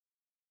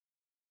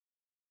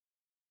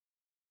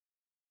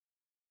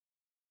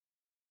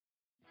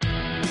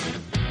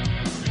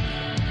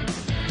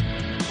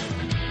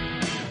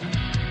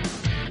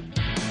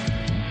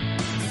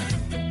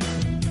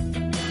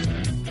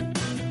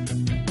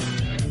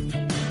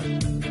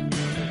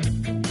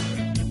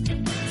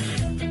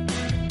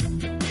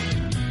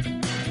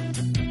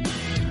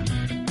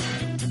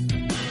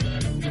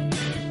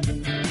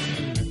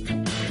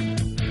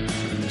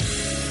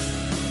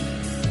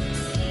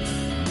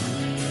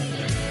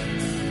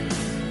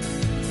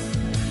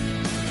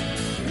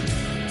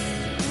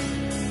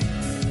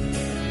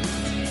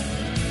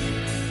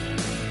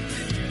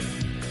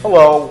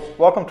Hello,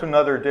 welcome to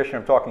another edition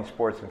of Talking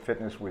Sports and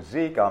Fitness with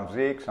Zeke. I'm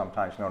Zeke,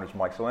 sometimes known as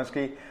Mike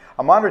Zielinski.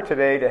 I'm honored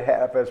today to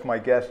have as my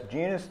guest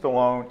Gina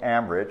Stallone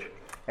Ambridge.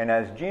 And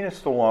as Gina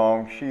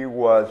Stallone, she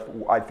was,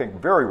 I think,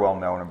 very well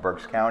known in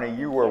Berks County.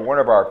 You were one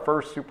of our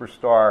first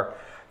superstar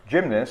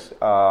gymnasts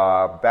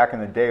back in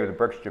the day with the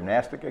Berks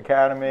Gymnastic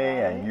Academy,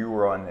 and you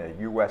were on the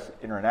U.S.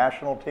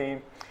 international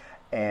team.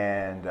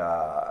 And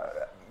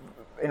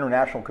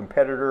international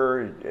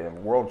competitor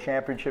in world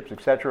championships,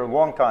 etc.,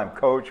 longtime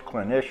coach,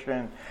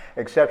 clinician,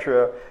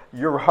 etc.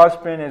 Your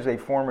husband is a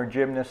former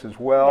gymnast as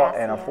well,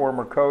 and a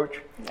former coach.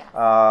 Yes.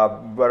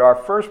 But our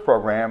first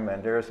program,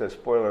 and there's a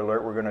spoiler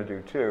alert we're going to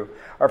do too,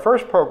 our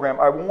first program,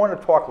 I want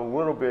to talk a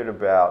little bit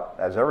about,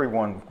 as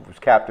everyone was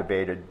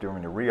captivated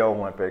during the Rio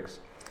Olympics,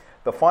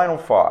 the final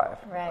five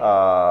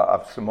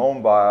of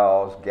Simone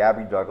Biles,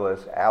 Gabby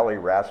Douglas, Ali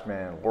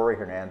Rassman, Laurie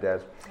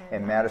Hernandez,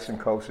 and Madison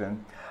Kosin.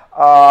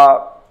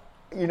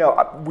 You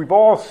know, we've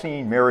all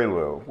seen Mary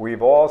Lou.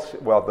 We've all,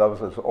 those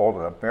is old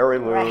enough. Mary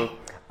Lou,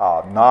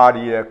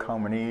 Nadia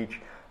Comaneci,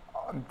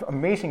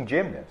 amazing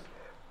gymnasts.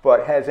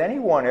 But has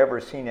anyone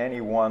ever seen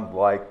anyone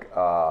like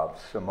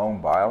Simone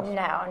Biles?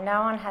 No,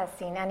 no one has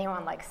seen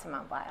anyone like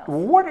Simone Biles.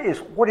 What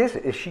is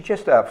it? Is she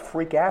just a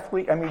freak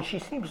athlete? I mean, she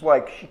seems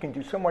like she can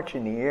do so much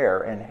in the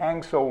air and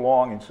hang so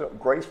long and so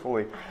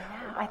gracefully.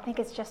 I know. I think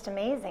it's just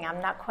amazing. I'm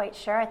not quite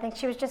sure. I think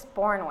she was just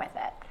born with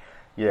it.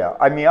 Yeah,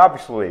 I mean,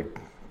 obviously,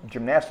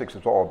 gymnastics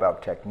is all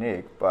about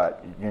technique,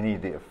 but you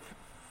need the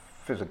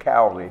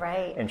physicality.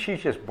 Right. And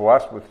she's just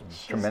blessed with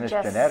tremendous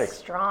genetics. She's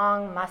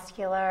strong,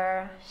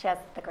 muscular. She has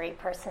the great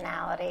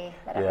personality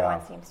that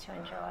everyone seems to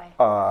enjoy.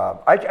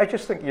 I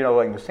just think, you know,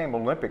 like in the same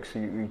Olympics,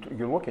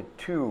 you look at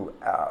two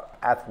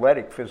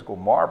athletic physical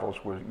marvels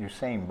with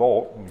Usain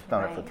Bolt, who's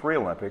done it for 3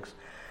 Olympics,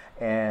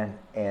 and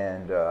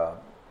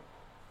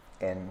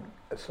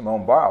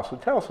Simone Biles. So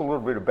tell us a little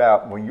bit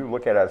about when you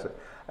look at it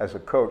as a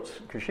coach,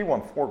 because she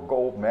won 4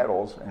 gold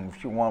medals and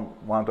she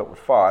wound up with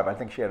 5. I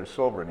think she had a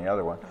silver in the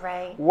other one.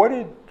 Right.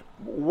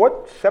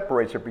 What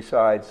separates her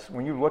besides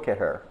when you look at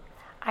her?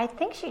 I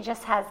think she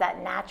just has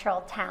that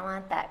natural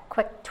talent, that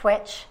quick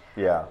twitch.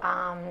 Yeah.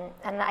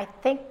 And I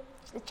think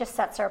it just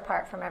sets her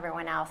apart from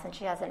everyone else, and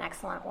she has an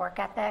excellent work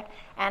ethic,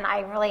 and I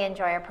really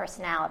enjoy her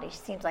personality. She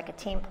seems like a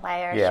team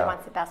player. Yeah. She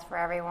wants the best for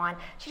everyone.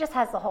 She just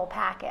has the whole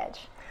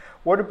package.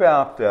 What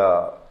about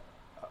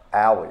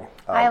Ali?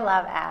 I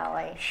love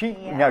Ali.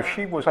 Now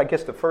she was, I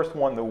guess, the first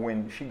one to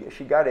win.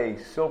 She got a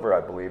silver,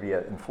 I believe,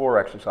 in floor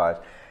exercise,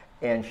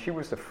 and she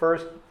was the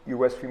first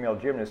U.S. female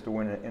gymnast to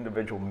win an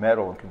individual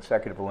medal in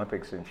consecutive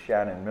Olympics in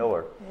Shannon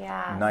Miller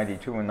in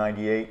 '92 and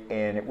 '98,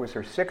 and it was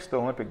her 6th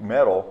Olympic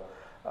medal,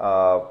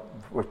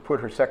 which put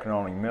her second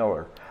only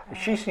Miller.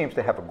 She seems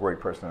to have a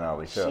great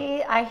personality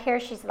too. I hear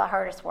she's the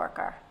hardest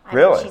worker.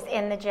 Really? She's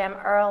in the gym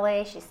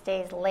early, she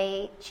stays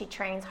late, she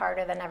trains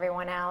harder than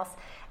everyone else.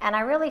 And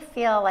I really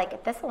feel like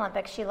at this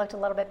Olympics, she looked a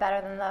little bit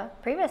better than the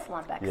previous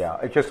Olympics. Yeah,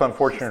 it's just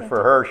unfortunate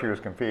for her she was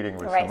competing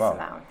with Simone.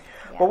 Simone.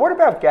 Yeah. But what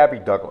about Gabby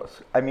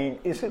Douglas? I mean,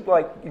 is it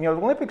like, you know,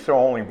 the Olympics are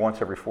only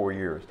once every 4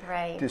 years.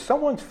 Right. Does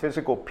someone's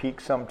physical peak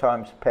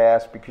sometimes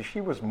pass? Because she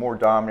was more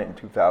dominant in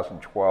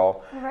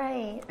 2012.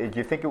 Right. Do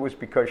you think it was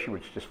because she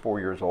was just 4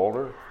 years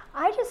older?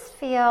 I just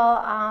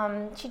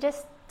feel she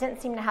just didn't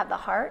seem to have the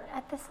heart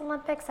at this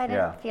Olympics. I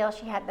didn't feel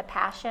she had the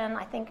passion.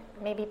 I think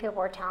maybe people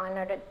were telling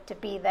her to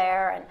be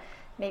there, and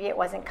maybe it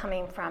wasn't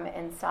coming from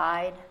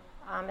inside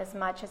as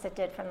much as it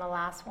did from the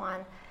last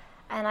one.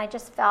 And I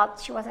just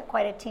felt she wasn't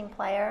quite a team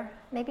player.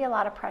 Maybe a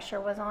lot of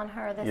pressure was on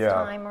her this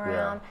time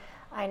around.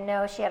 I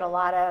know she had a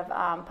lot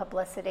of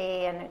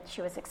publicity, and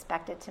she was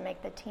expected to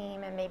make the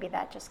team, and maybe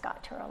that just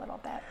got to her a little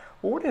bit.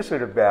 Well, what is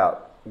it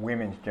about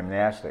women's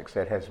gymnastics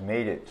that has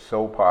made it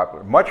so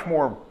popular, much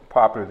more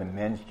popular than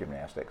men's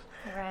gymnastics?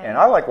 Right. And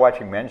I like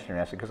watching men's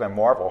gymnastics because I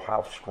marvel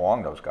how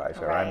strong those guys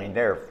are. Right. I mean,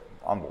 they're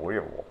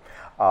unbelievable.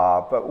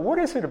 But what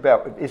is it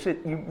about? Is it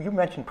you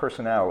mentioned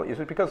personality? Is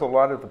it because a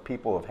lot of the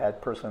people have had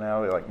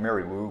personality, like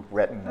Mary Lou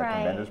Retton,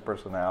 had tremendous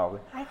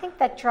personality? I think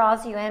that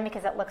draws you in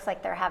because it looks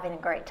like they're having a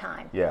great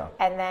time. Yeah.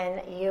 And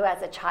then you,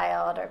 as a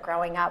child or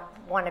growing up,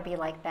 want to be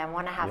like them,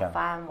 want to have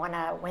fun, want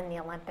to win the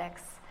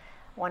Olympics,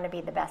 want to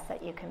be the best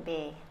that you can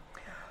be.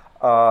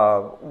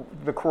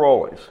 The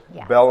Karolys,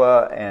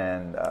 Bella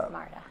and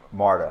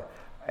Marta.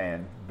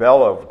 And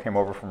Bella came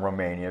over from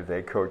Romania.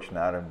 They coached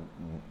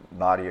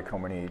Nadia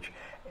Comaneci.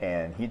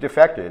 And he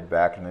defected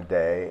back in the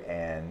day,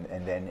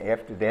 and then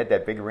after they had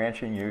that big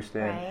ranch in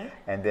Houston,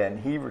 and then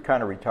he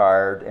kind of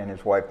retired, and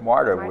his wife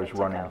Marta was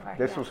running. Over,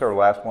 this was her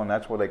last one.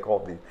 That's what they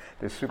called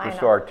the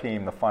superstar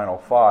team, the Final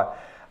 5.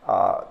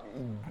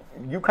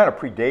 You kind of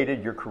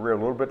predated your career a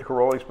little bit, the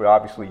Karolys, but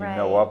obviously you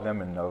know of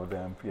them and know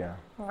them. Yeah.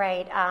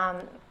 Right.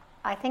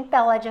 I think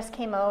Bella just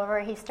came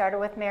over. He started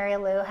with Mary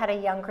Lou, had a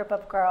young group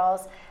of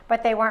girls,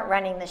 but they weren't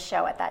running the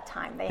show at that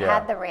time. They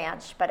had the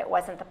ranch, but it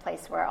wasn't the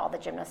place where all the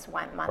gymnasts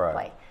went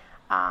monthly.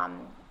 Right.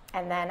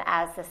 And then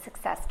as the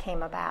success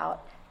came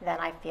about, then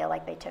I feel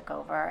like they took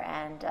over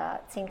and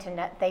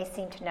they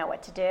seemed to know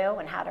what to do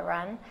and how to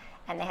run,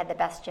 and they had the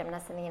best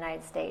gymnasts in the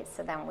United States,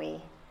 so then we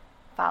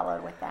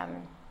followed with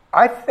them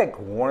I think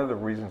one of the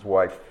reasons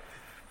why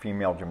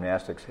female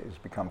gymnastics has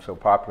become so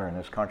popular in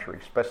this country,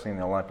 especially in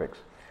the Olympics,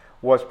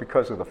 was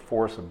because of the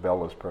force of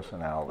Bella's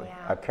personality.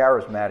 Yeah. A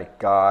charismatic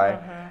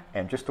guy,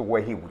 and just the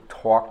way he would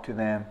talk to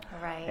them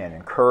and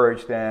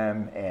encourage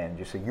them and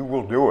just say, you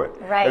will do it.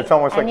 Right. It's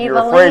almost and like you're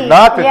afraid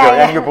not to do it,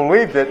 and you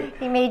believed it.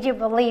 He made you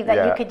believe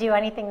that you could do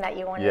anything that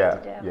you wanted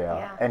to do.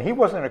 Yeah. And he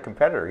wasn't a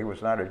competitor. He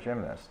was not a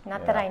gymnast.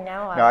 Not that I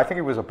know of. No, I think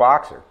he was a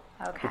boxer.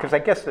 Okay. Because I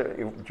guess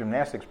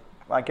gymnastics,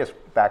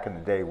 back in the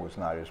day, was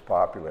not as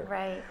popular.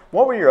 Right.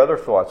 What were your other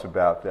thoughts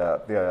about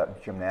the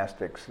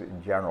gymnastics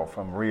in general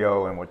from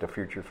Rio and what the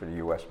future for the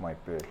U.S.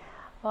 might be?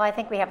 Well, I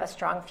think we have a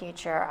strong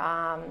future.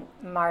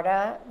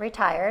 Marta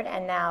retired,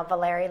 and now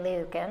Valery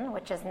Liukin,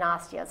 which is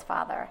Nastya's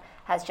father,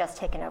 has just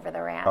taken over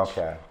the ranch.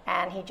 Okay.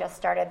 And he just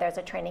started, there's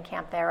a training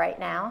camp there right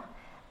now,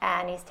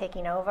 and he's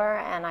taking over,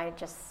 and I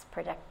just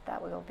predict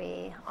that we will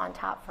be on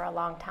top for a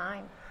long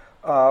time.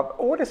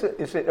 What is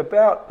it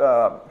about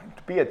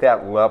to be at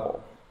that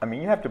level? I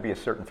mean, you have to be a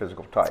certain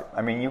physical type.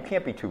 I mean, you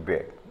can't be too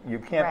big. You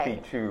can't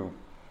be too,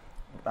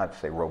 not to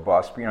say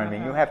robust, but you know what I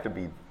mean? You have to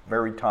be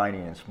very tiny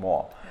and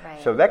small.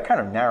 Right. So that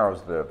kind of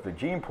narrows the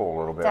gene pool a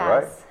little bit,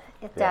 right?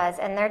 It does.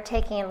 And they're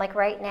taking, like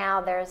right now,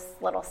 there's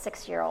little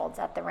 6-year-olds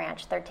at the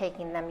ranch. They're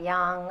taking them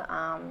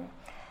young.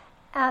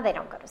 They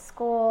don't go to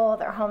school.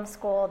 They're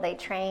homeschooled. They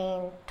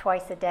train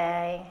twice a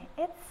day.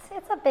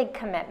 It's a big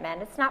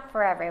commitment. It's not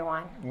for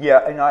everyone.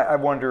 Yeah, and I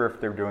wonder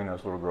if they're doing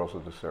those little girls a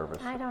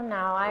disservice. I don't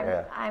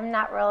know. I'm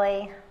not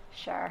really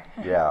sure.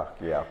 Yeah.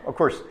 Of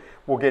course,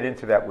 we'll get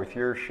into that with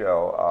your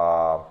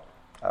show,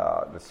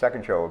 the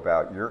second show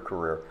about your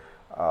career.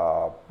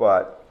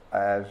 But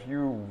as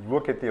you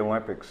look at the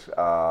Olympics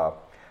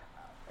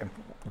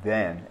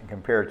then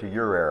compared to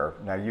your era,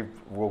 now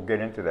we'll get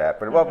into that.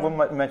 But we'll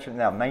mention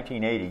now,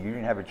 1980, you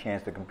didn't have a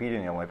chance to compete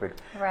in the Olympics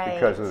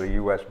because of the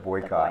U.S.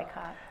 boycott.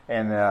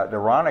 And the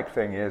ironic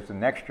thing is, the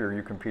next year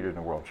you competed in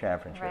the World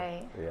Championship.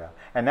 Right. Yeah.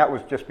 And that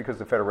was just because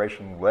the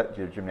federation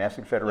the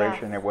Gymnastics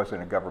Federation. It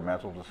wasn't a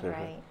governmental decision.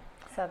 Right.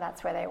 So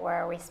that's where they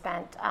were. We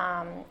spent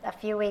a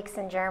few weeks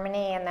in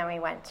Germany, and then we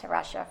went to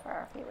Russia for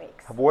a few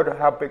weeks.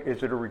 How big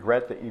is it a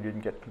regret that you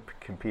didn't get to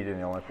compete in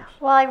the Olympics?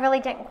 Well, I really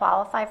didn't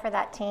qualify for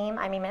that team.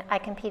 I mean, I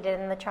competed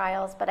in the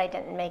trials, but I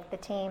didn't make the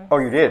team. Oh,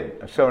 you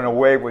did? So in a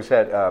way, was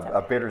that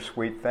a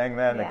bittersweet thing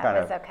then? Yeah,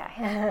 it was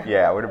okay.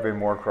 Yeah, it would have been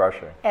more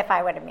crushing. If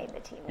I would have made the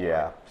team.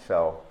 Yeah,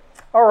 so...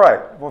 All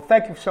right. Well,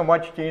 thank you so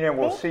much, Gina, and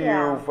we'll see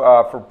you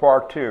for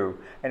part 2.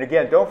 And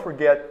again, don't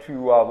forget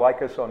to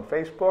like us on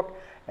Facebook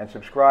and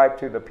subscribe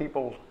to the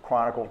People's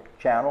Chronicle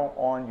channel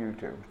on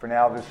YouTube. For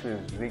now, this is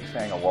Zeke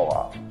saying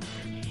aloha.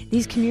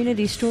 These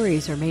community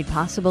stories are made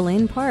possible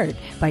in part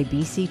by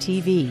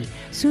BCTV,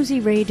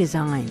 Susie Ray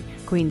Design,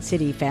 Queen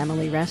City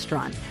Family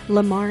Restaurant,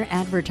 Lamar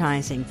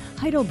Advertising,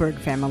 Heidelberg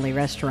Family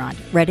Restaurant,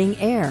 Reading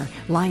Air,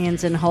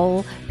 Lions and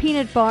Hole,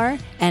 Peanut Bar,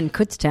 and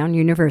Kutztown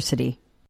University.